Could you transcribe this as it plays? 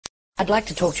I'd like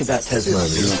to talk to you about Tasmania.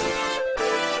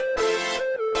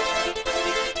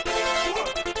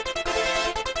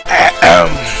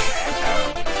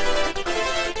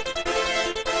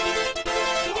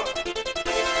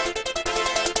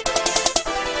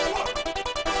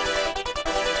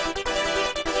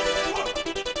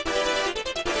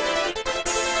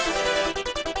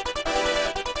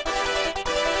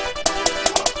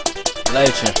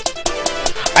 Legend.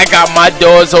 I got my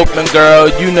doors open, girl,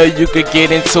 you know you could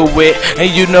get into it. And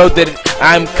you know that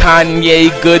I'm Kanye,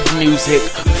 good music.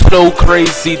 Flow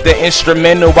crazy, the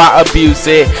instrumental, I abuse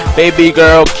it. Baby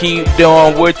girl, keep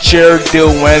doing what you're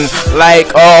doing.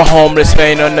 Like a homeless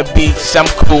man on the beach, I'm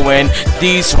cooling.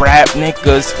 These rap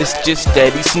niggas, it's just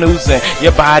steady snoozing.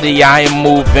 Your body, I am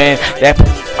moving. That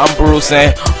I'm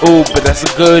bruising, ooh, but that's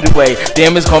a good way.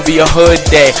 Damn, it's gonna be a hood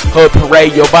day. Hood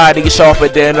parade, your body is sharper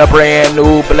than a brand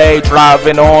new blade.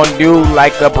 Driving on you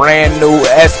like a brand new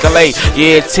Escalade.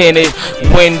 Yeah, tinted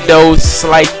windows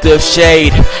like the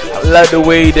shade. I love the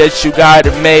way that you got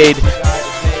it made.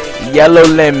 Yellow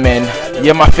lemon,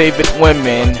 you're my favorite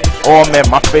women. Oh man,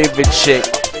 my favorite chick.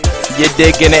 You're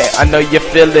digging it, I know you're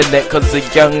feeling it, cause a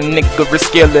young nigga is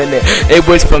killing it. It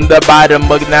was from the bottom,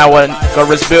 but now a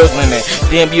nigga is building it.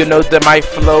 Damn, you know that my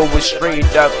flow is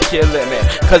straight up killing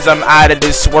it, cause I'm out of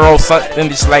this world, something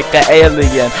just like an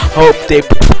alien. Hope they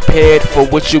prepared for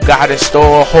what you got in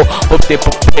store. Hope they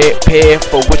prepared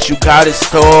for what you got in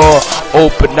store.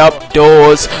 Open up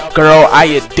doors, girl,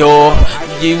 I adore.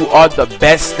 You are the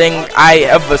best thing I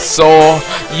ever saw.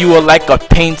 You are like a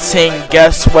painting,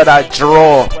 guess what I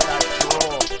draw?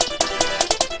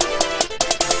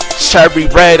 Cherry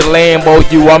red Lambo,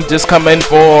 you I'm just coming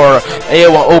for. Yeah,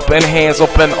 with open hands,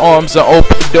 open arms, and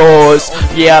open doors.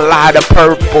 Yeah, a lot of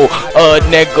purple,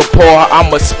 nigga poor.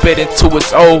 I'ma spit until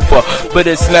it's over, but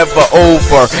it's never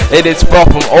over. It is far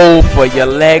from over. Your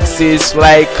legs is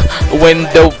like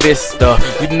window vista.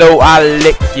 You know I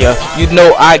lick ya, you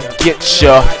know I get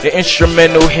ya. The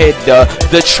instrumental hitter,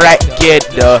 the track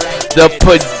getter, the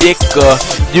predicker.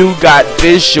 You got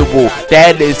visual,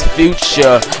 that is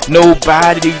future.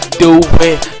 Nobody do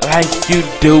it like you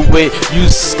do it. You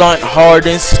stunt hard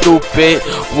and stupid.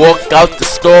 Walk out the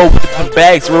store with the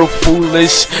bags real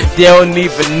foolish. They don't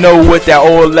even know what that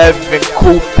 011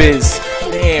 coupe is.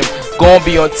 Damn, gonna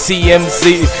be on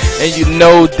TMZ, and you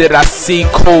know that I see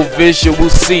cold visual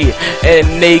see,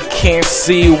 and they can't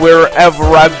see wherever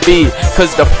I be,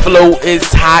 cause the flow is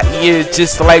hot, yeah,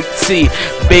 just like tea.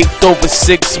 Baked over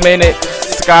 6 minutes,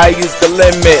 sky is the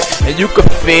limit, and you can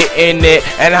fit in it,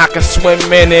 and I can swim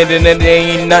in it, and it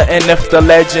ain't nothing if the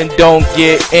legend don't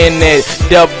get in it.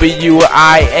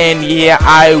 W-I-N, yeah,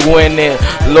 I win it.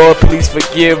 Lord, please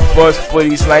forgive us for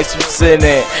these nights we sin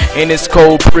it, and it's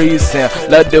cold breezing.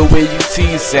 Love the way you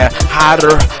teasing,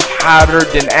 hotter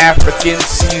than African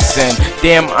season.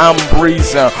 Damn, I'm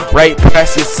breezing right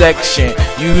past your section.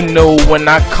 You know when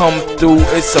I come through,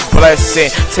 it's a blessing.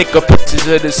 Take a picture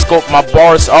to the scope, my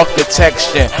bars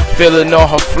architecture. Feeling on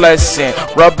her flesh and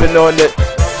rubbing on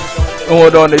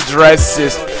the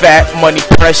dresses. Fat money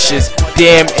precious.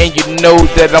 Damn, and you know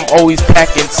that I'm always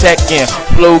packing Tekken.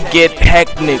 Flow get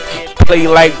hectic. Play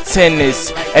like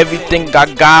tennis. Everything I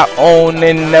got on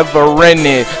and never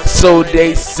rented, so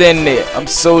they send it. I'm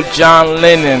so John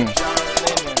Lennon.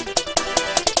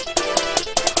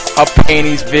 Her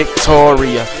panties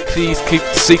Victoria. Please keep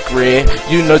the secret.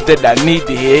 You know that I need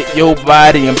to hit your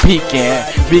body and peeking.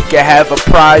 We can have a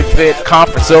private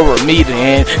conference or a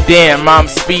meeting. Damn, I'm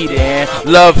speeding.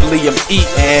 Lovely, I'm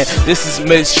eating. This is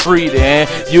mistreating.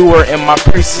 You were in my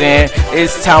precinct.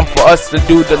 It's time for us to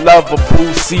do the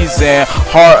lovable season.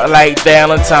 Heart like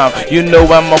Valentine. You know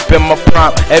I'm up in my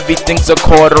prime. Everything's a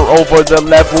quarter over the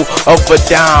level of a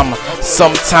dime.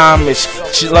 Sometimes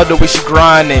she love the way she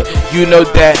grinding. You know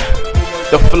that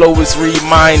the flow is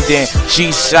reminding.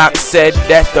 G-Shock said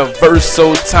that the verse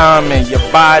so timing. Your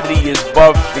body is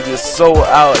buffy, you're so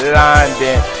outlined.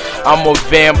 I'm a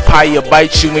vampire,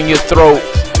 bite you in your throat.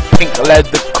 Pink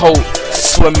leather coat,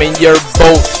 swim in your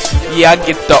boat. Yeah, I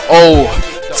get the O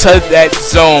to that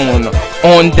zone.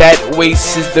 On that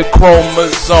waist is the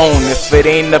chromosome. If it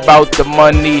ain't about the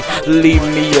money, leave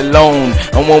me alone.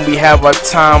 And when we have our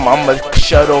time, I'ma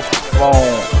shut off the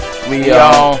phone. We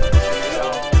on.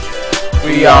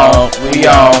 We on.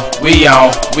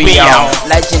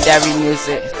 Legendary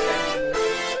music.